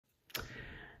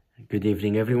Good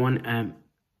evening, everyone.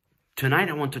 Tonight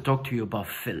I want to talk to you about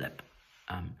Philip.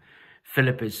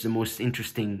 Philip is the most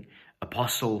interesting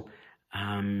apostle.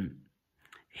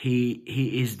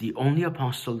 He is the only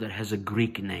apostle that has a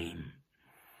Greek name.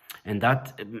 And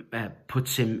that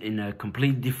puts him in a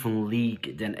completely different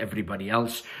league than everybody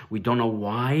else. We don't know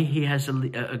why he has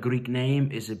a Greek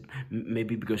name. Is it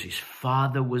maybe because his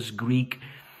father was Greek?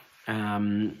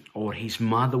 Or his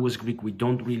mother was Greek? We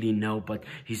don't really know, but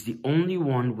he's the only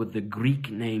one with the Greek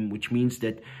name, which means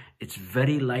that it's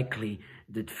very likely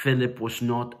that Philip was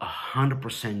not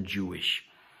 100% Jewish.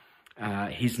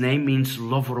 His name means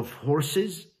lover of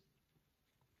horses.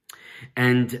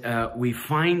 And we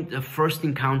find the first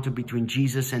encounter between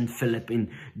Jesus and Philip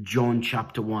in John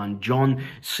chapter 1. John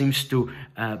seems to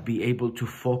be able to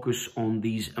focus on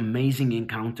these amazing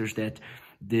encounters that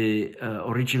the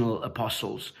original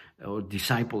apostles or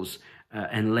disciples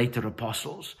and later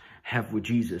apostles have with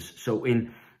Jesus. So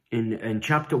in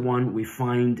chapter 1, we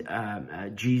find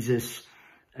Jesus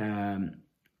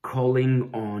calling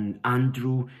on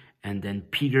Andrew and then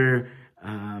Peter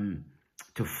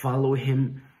to follow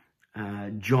him.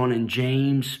 John and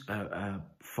James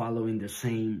following the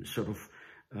same sort of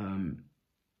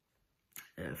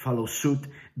follow suit.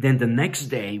 Then the next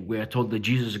day, we are told that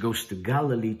Jesus goes to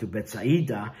Galilee, to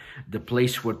Bethsaida, the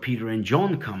place where Peter and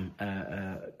John come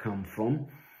from.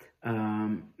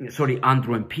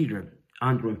 Andrew and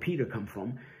Peter come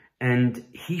from, and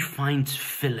he finds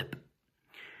Philip,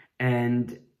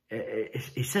 and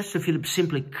he says to Philip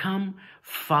simply, "Come,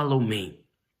 follow me."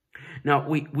 Now,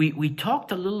 we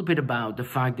talked a little bit about the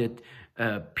fact that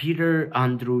Peter,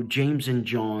 Andrew, James, and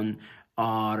John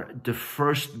are the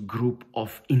first group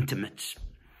of intimates.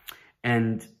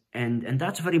 And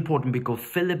that's very important because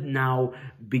Philip now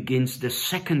begins the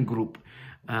second group.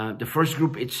 The first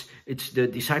group, it's the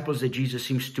disciples that Jesus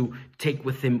seems to take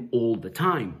with him all the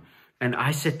time. And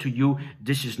I said to you,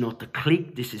 this is not a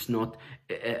clique. This is not,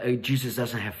 Jesus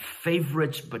doesn't have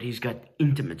favorites, but he's got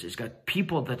intimates. He's got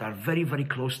people that are very, very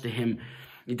close to him.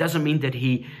 It doesn't mean that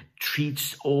he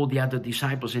treats all the other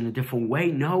disciples in a different way.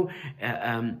 No,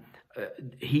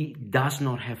 he does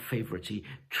not have favorites. He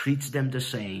treats them the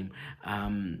same.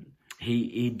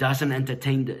 He doesn't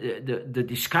entertain the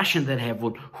discussion that they have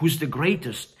on who's the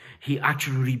greatest. He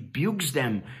actually rebukes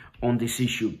them on this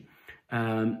issue.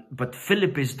 But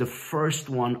Philip is the first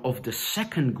one of the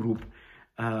second group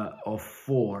of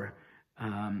four.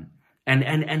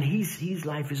 And his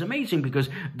life is amazing because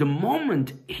the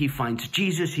moment he finds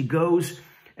Jesus, he goes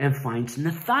and finds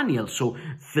Nathanael. So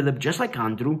Philip, just like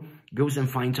Andrew, goes and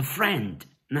finds a friend,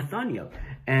 Nathanael,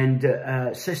 and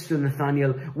says to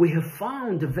Nathanael, "We have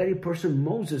found the very person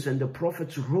Moses and the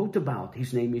prophets wrote about.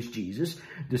 His name is Jesus,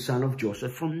 the son of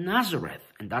Joseph from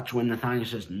Nazareth." And that's when Nathanael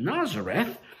says,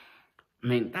 "Nazareth? I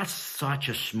mean, that's such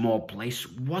a small place.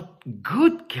 What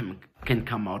good can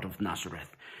come out of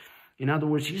Nazareth?" In other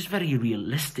words, he's very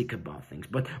realistic about things.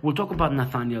 But we'll talk about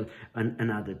Nathanael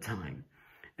another time.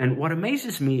 And what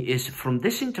amazes me is from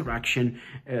this interaction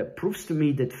proves to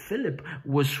me that Philip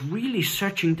was really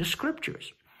searching the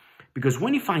scriptures. Because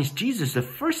when he finds Jesus, the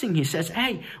first thing he says,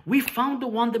 "Hey, we found the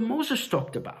one that Moses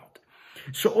talked about."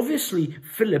 So obviously,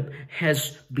 Philip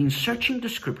has been searching the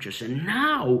scriptures, and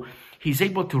now he's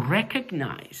able to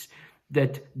recognize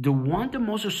that the one that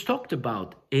Moses talked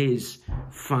about is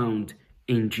found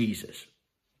in Jesus.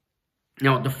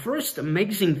 Now, the first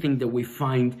amazing thing that we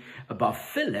find about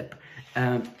Philip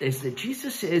is that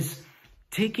Jesus is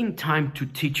taking time to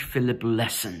teach Philip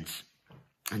lessons.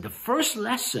 And the first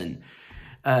lesson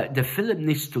that Philip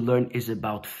needs to learn is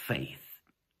about faith.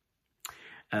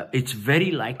 It's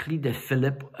very likely that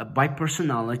Philip, by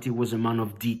personality, was a man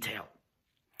of detail.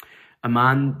 A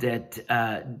man that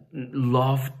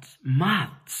loved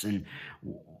maths, and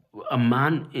a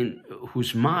man in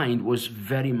whose mind was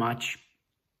very much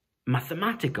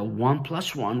mathematical. 1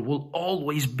 + 1 will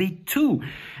always be 2.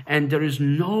 And there is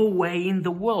no way in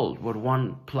the world where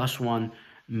 1 + 1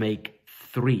 make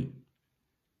 3.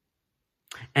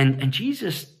 And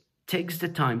Jesus takes the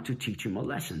time to teach him a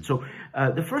lesson. So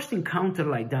the first encounter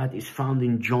like that is found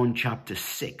in John chapter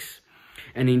 6.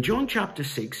 And in John chapter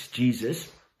 6,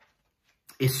 Jesus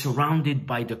is surrounded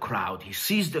by the crowd. He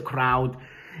sees the crowd,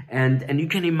 and you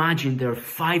can imagine there are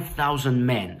 5,000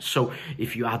 men. So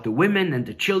if you add the women and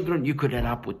the children, you could end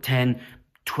up with 10,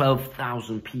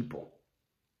 12,000 people.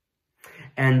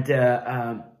 And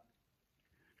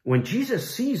when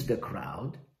Jesus sees the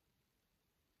crowd,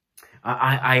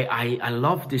 I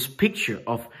love this picture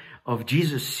of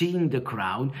Jesus seeing the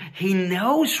crowd. He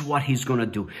knows what he's going to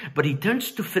do, but he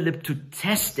turns to Philip to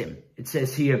test him. It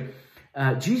says here,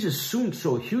 Jesus soon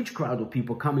saw a huge crowd of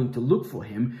people coming to look for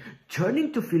him.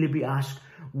 Turning to Philip, he asked,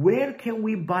 "Where can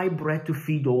we buy bread to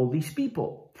feed all these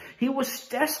people?" He was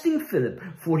testing Philip,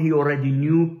 for he already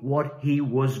knew what he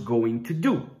was going to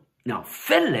do. Now,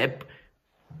 Philip,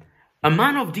 a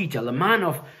man of detail, a man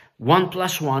of 1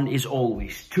 + 1 is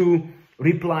always 2,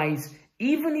 replies,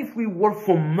 "Even if we work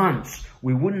for months,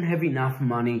 we wouldn't have enough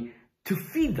money to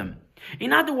feed them."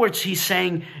 In other words, he's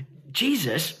saying,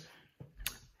 Jesus,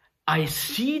 I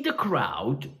see the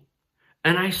crowd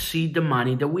and I see the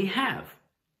money that we have.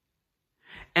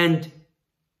 And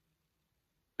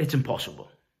it's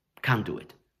impossible. Can't do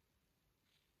it.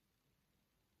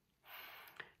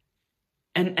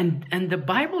 And the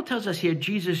Bible tells us here,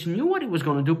 Jesus knew what he was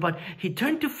going to do, but he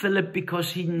turned to Philip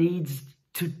because he needs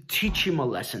to teach him a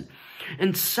lesson.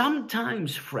 And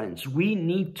sometimes, friends, we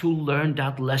need to learn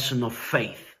that lesson of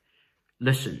faith.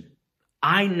 Listen,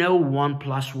 I know 1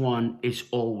 + 1 is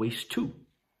always 2.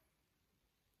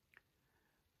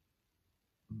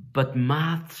 But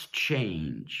maths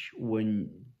change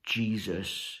when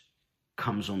Jesus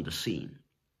comes on the scene.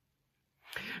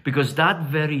 Because that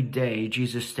very day,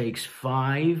 Jesus takes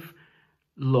 5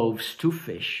 loaves, 2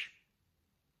 fish,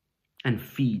 and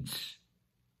feeds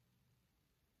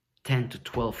 10,000 to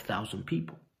 12,000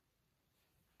 people.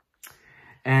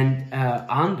 And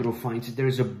Andrew finds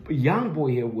there's a young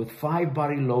boy here with 5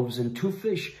 barley loaves and 2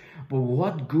 fish. But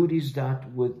what good is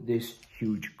that with this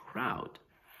huge crowd?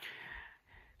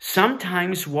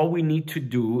 Sometimes what we need to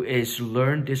do is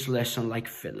learn this lesson like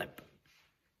Philip.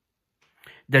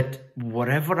 That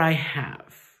whatever I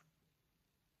have,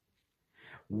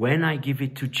 when I give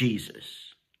it to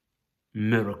Jesus,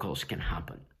 miracles can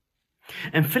happen.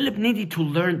 And Philip needed to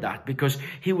learn that because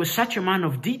he was such a man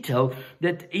of detail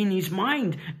that in his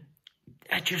mind,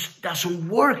 it just doesn't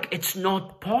work. It's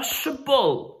not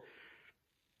possible.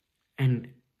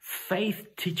 And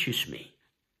faith teaches me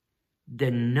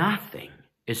that nothing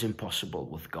is impossible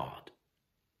with God.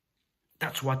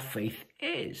 That's what faith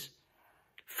is.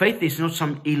 Faith is not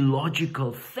some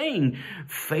illogical thing.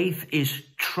 Faith is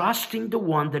trusting the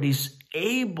one that is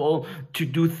able to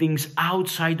do things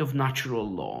outside of natural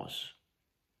laws.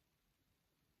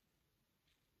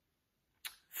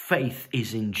 Faith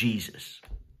is in Jesus.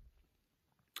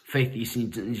 Faith is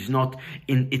not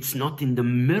in the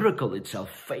miracle itself.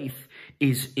 Faith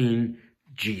is in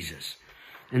Jesus.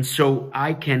 And so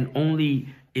I can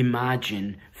only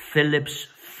imagine Philip's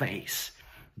face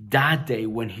that day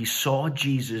when he saw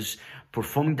Jesus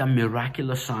performing that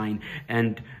miraculous sign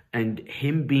and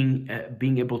him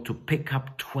being able to pick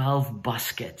up 12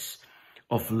 baskets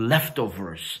of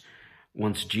leftovers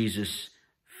once Jesus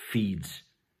feeds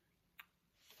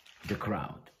the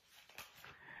crowd.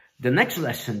 The next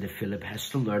lesson that Philip has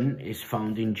to learn is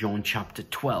found in John chapter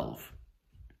 12.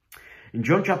 In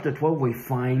John chapter 12, we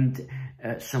find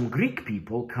some Greek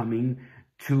people coming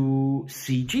to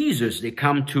see Jesus. They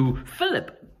come to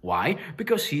Philip. Why?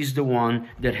 Because he's the one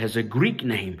that has a Greek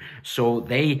name. So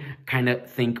they kind of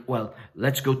think, well,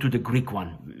 let's go to the Greek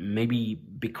one. Maybe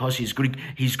because he's Greek,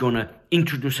 he's going to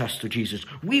introduce us to Jesus.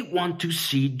 We want to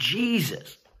see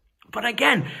Jesus. But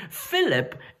again,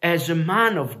 Philip, as a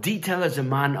man of detail, as a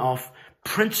man of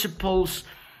principles,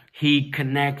 he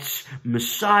connects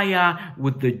Messiah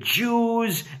with the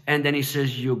Jews, and then he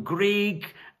says, "You're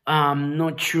Greek. I'm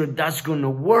not sure that's going to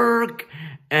work."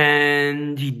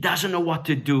 And he doesn't know what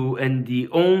to do. And the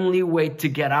only way to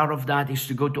get out of that is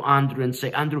to go to Andrew and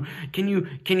say, "Andrew, can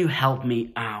you help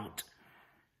me out?"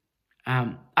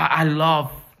 I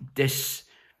love this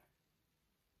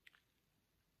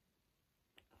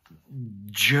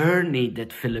journey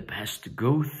that Philip has to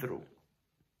go through.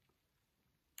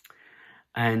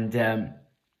 And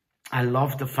I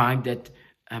love the fact that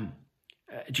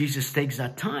Jesus takes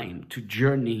that time to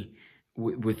journey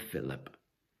with Philip.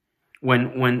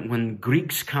 When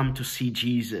Greeks come to see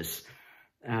Jesus,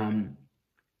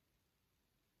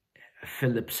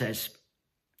 Philip says,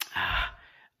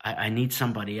 I need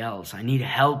somebody else. I need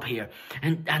help here.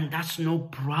 And that's no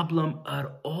problem at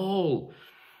all.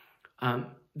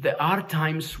 There are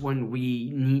times when we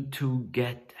need to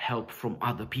get help from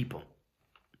other people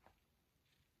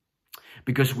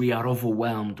because we are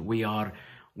overwhelmed.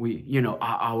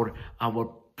 Our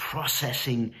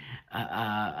processing,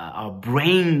 our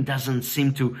brain doesn't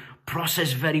seem to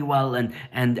process very well,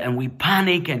 and we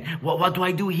panic. And what do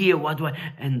I do here?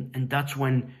 And that's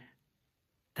when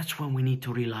we need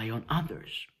to rely on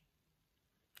others.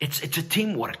 It's a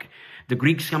teamwork. The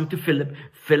Greeks come to Philip.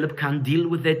 Philip can't deal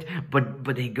with it,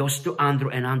 but he goes to Andrew,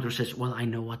 and Andrew says, "Well, I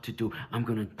know what to do. I'm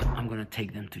gonna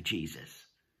take them to Jesus."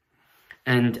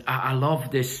 And I love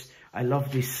this. I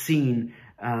love this scene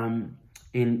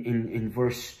in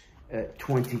verse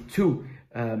 22,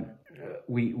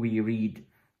 we read,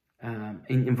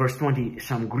 in verse 20,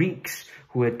 some Greeks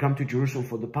who had come to Jerusalem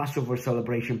for the Passover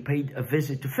celebration paid a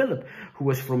visit to Philip, who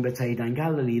was from Bethsaida in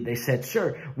Galilee. They said,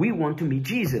 "Sir, we want to meet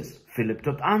Jesus." Philip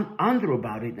told Andrew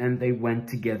about it, and they went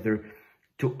together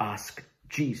to ask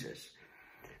Jesus.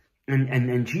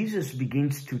 And Jesus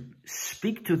begins to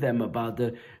speak to them about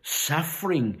the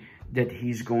suffering that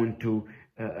he's going to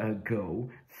go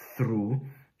through,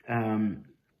 and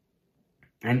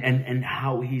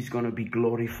how he's going to be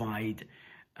glorified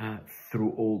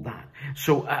through all that.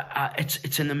 So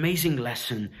it's an amazing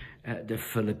lesson that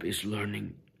Philip is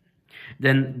learning.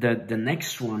 Then the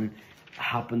next one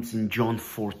happens in John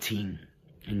 14.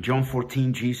 In John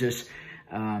 14, Jesus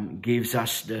gives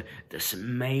us this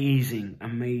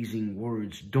amazing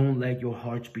words. "Don't let your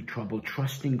hearts be troubled.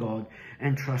 Trust in God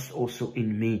and trust also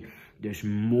in me. There's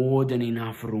more than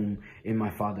enough room in my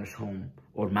Father's home,"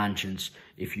 or mansions,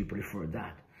 if you prefer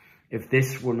that. "If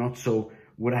this were not so,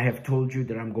 would I have told you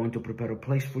that I'm going to prepare a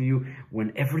place for you?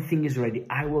 When everything is ready,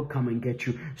 I will come and get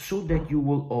you, so that you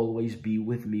will always be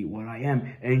with me where I am,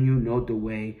 and you know the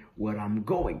way where I'm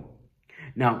going."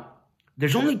 Now,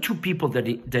 there's only two people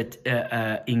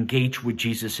that engage with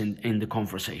Jesus in the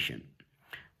conversation.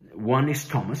 One is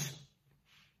Thomas.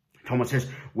 Thomas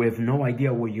says, "We have no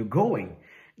idea where you're going."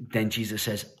 Then Jesus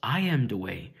says, "I am the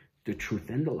way, the truth,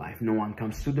 and the life. No one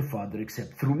comes to the Father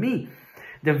except through me."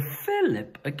 Then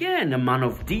Philip, again, a man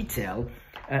of detail,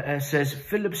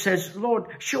 Philip says,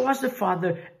 "Lord, show us the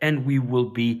Father and we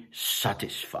will be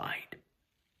satisfied."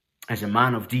 As a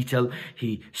man of detail,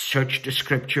 he searched the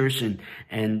scriptures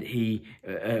and he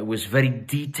was very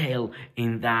detailed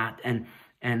in that, and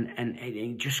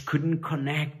he just couldn't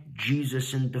connect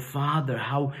Jesus and the Father.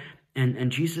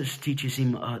 And Jesus teaches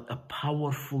him a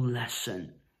powerful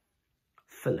lesson.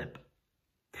 "Philip,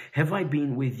 have I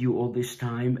been with you all this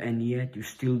time, and yet you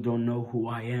still don't know who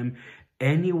I am?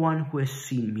 Anyone who has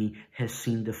seen me has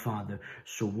seen the Father.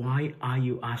 So why are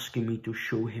you asking me to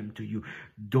show him to you?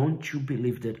 Don't you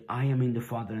believe that I am in the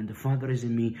Father and the Father is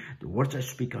in me? The words I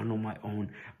speak are not my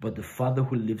own, but the Father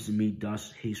who lives in me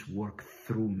does his work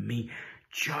through me.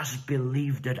 Just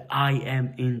believe that I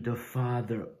am in the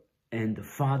Father and the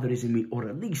Father is in me, or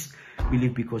at least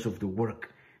believe because of the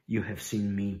work you have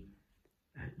seen me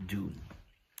do."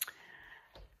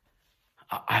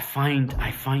 I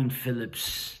find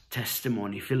Philip's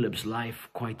testimony, Philip's life,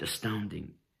 quite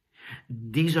astounding.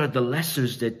 These are the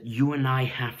lessons that you and I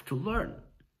have to learn.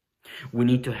 We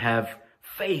need to have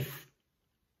faith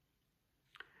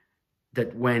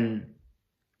that when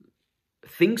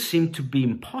things seem to be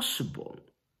impossible,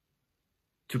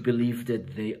 to believe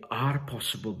that they are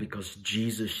possible because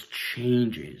Jesus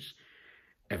changes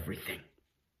everything.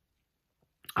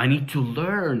 I need to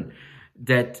learn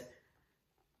that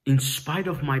in spite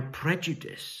of my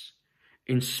prejudice,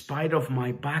 in spite of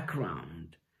my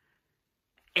background,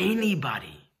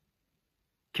 anybody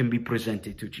can be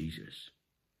presented to Jesus.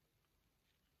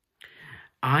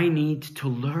 I need to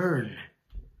learn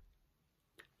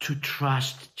to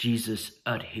trust Jesus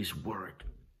at his word,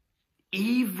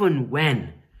 even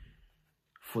when,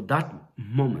 for that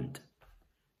moment,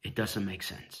 it doesn't make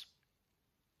sense.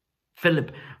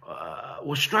 Philip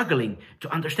was struggling to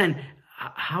understand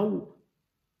how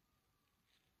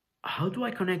do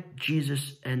I connect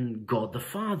Jesus and God the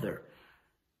Father?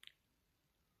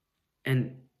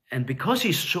 And because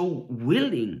he's so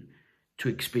willing to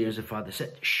experience the Father,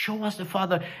 said, "Show us the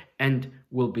Father and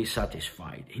we'll be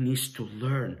satisfied." He needs to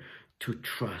learn to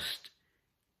trust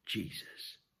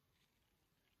Jesus.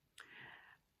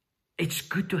 It's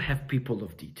good to have people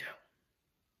of detail.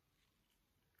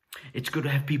 It's good to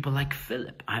have people like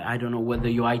Philip. I don't know whether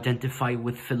you identify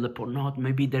with Philip or not.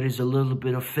 Maybe there is a little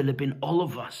bit of Philip in all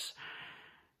of us.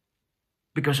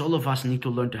 Because all of us need to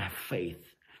learn to have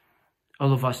faith.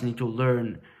 All of us need to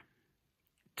learn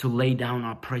to lay down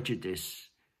our prejudice.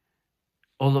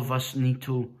 All of us need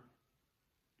to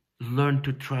learn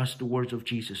to trust the words of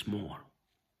Jesus more.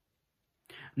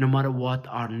 No matter what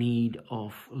our need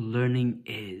of learning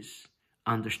is,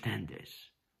 understand this.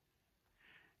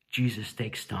 Jesus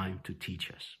takes time to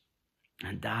teach us.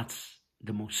 And that's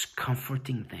the most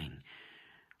comforting thing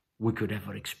we could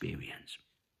ever experience.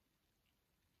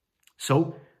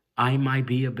 So, I might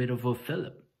be a bit of a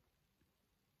Philip.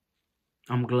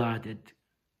 I'm glad that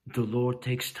the Lord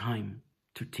takes time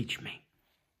to teach me,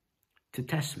 to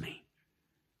test me,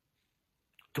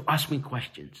 to ask me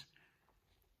questions,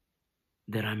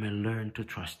 that I may learn to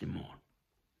trust him more.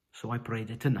 So I pray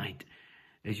that tonight,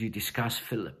 as you discuss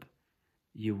Philip,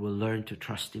 you will learn to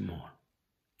trust him more.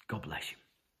 God bless you.